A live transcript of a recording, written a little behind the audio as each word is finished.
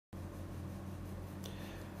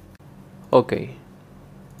Okay,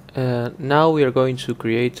 now we are going to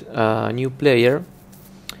create a new player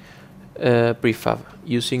prefab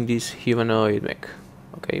using this humanoid mech.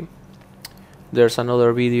 Okay, there's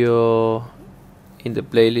another video in the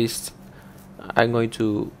playlist. I'm going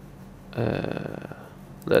to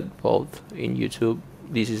let both in YouTube.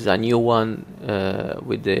 This is a new one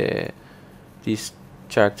with this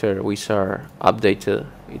character wizard updated.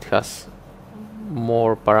 It has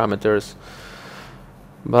more parameters,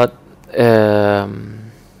 but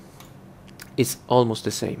it's almost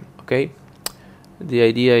the same. Okay, the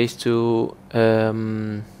idea is to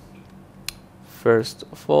first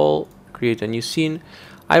of all create a new scene.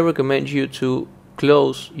 I recommend you to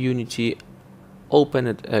close Unity, open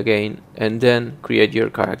it again, and then create your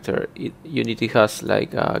character. Unity has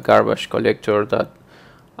like a garbage collector that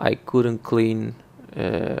I couldn't clean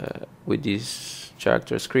with this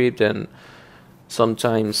character script, and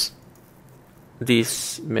sometimes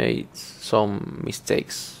this made some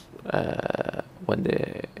mistakes when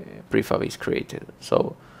the prefab is created.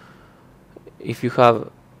 So if you have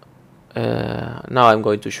now I'm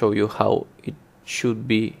going to show you how it should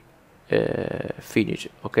be finished.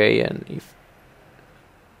 Okay, and if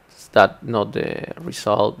that's not the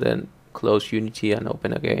result, then close Unity and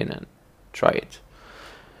open again and try it.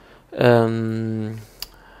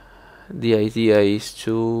 The idea is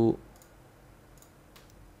to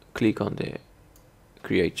click on the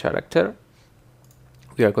create character.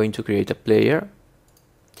 We are going to create a player,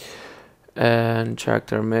 and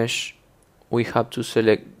character mesh, we have to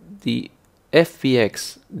select the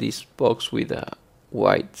FBX, this box with a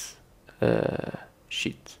white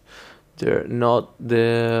sheet there, not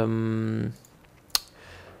the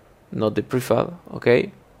prefab.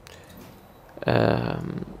 Okay,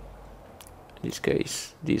 in this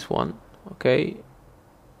case this one. Okay,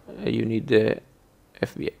 you need the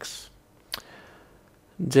FBX.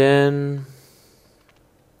 Then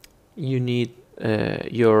you need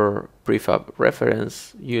your prefab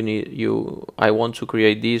reference. I want to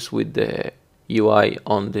create this with the UI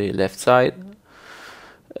on the left side,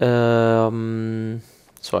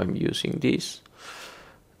 so I'm using this,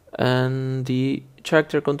 and the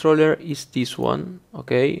character controller is this one.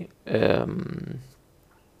 Okay,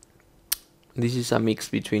 this is a mix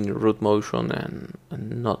between root motion and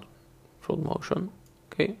not root motion.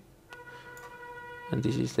 Okay, and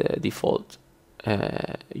this is the default.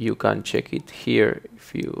 You can check it here.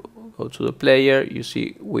 If you go to the player, you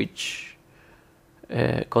see which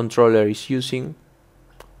controller is using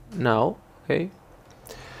now. Okay,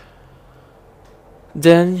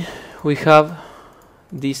 then we have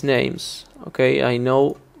these names. Okay, I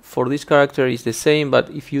know for this character is the same, but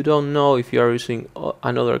if you don't know, if you are using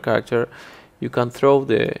another character, you can throw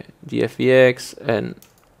the FBX and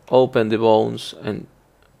open the bones and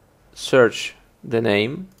search the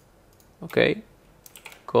name. Okay,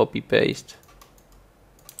 copy paste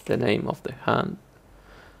the name of the hand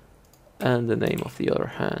and the name of the other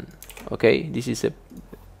hand. Okay, this is a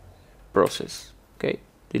process. Okay,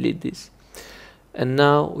 delete this, and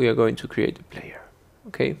now we are going to create the player.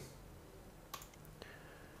 Okay,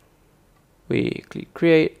 we click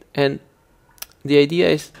create, and the idea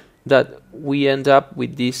is that we end up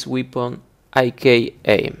with this weapon IK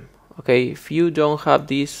aim. Okay, if you don't have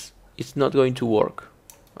this, it's not going to work.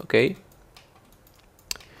 Okay,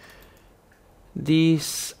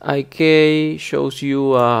 this IK shows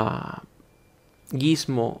you a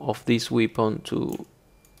gizmo of this weapon to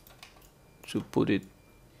put it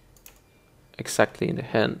exactly in the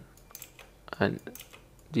hand, and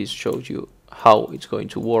this shows you how it's going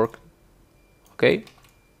to work. Okay,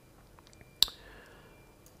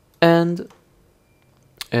 and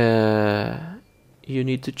you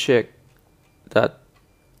need to check that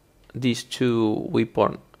these two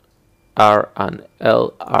weapons R and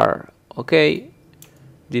L are okay.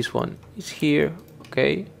 This one is here.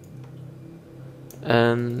 Okay,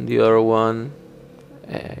 and the other one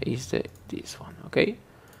is this one. Okay,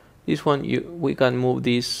 this one we can move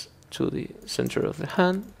this to the center of the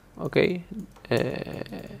hand. Okay,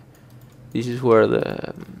 this is where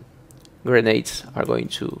the grenades are going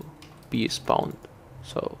to be spawned,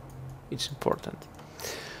 so it's important.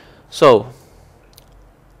 So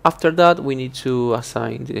after that, we need to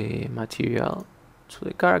assign the material to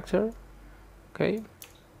the character. Okay,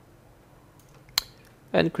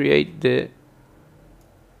 and create the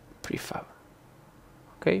prefab.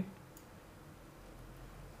 Okay,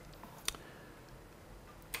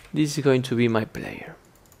 this is going to be my player.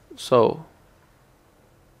 So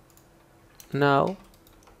now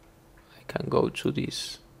I can go to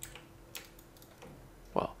this,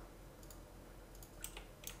 well,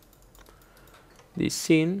 this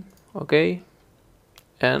scene. Okay,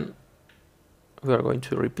 and we are going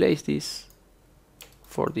to replace this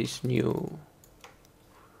for this new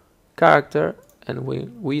character, and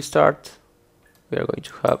when we start, we are going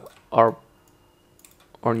to have our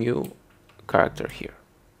new character here.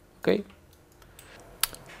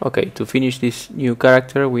 Okay, to finish this new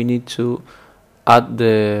character, we need to add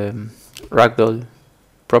the ragdoll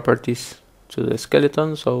properties to the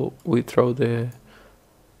skeleton. So we throw the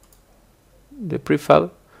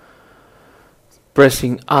prefab,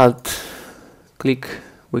 pressing Alt click,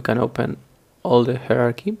 we can open all the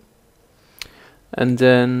hierarchy, and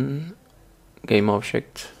then game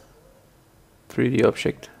object, 3D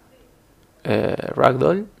object,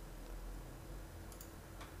 ragdoll.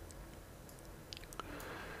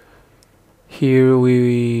 Here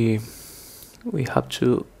we have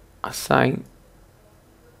to assign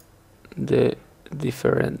the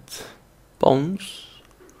different bones.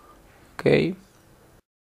 Okay.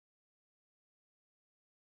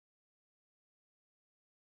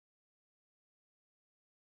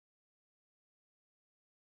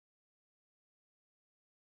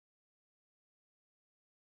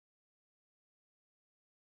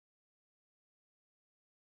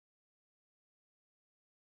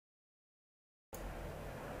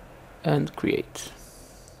 And create.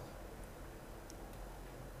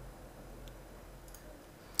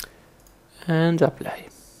 And apply.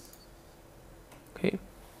 Okay.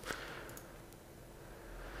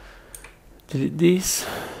 Delete this,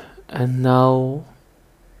 and now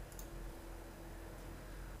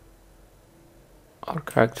our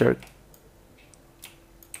character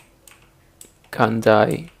can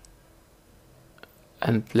die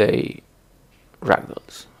and play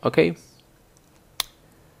ragdolls. Okay.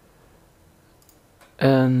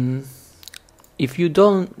 And if you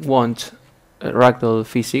don't want ragdoll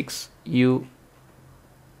physics, you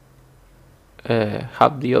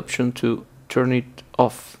have the option to turn it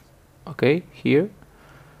off. Okay, here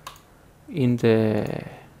in the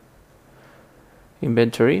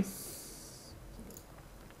inventory,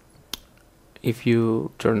 if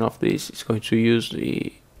you turn off this, it's going to use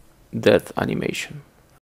the death animation.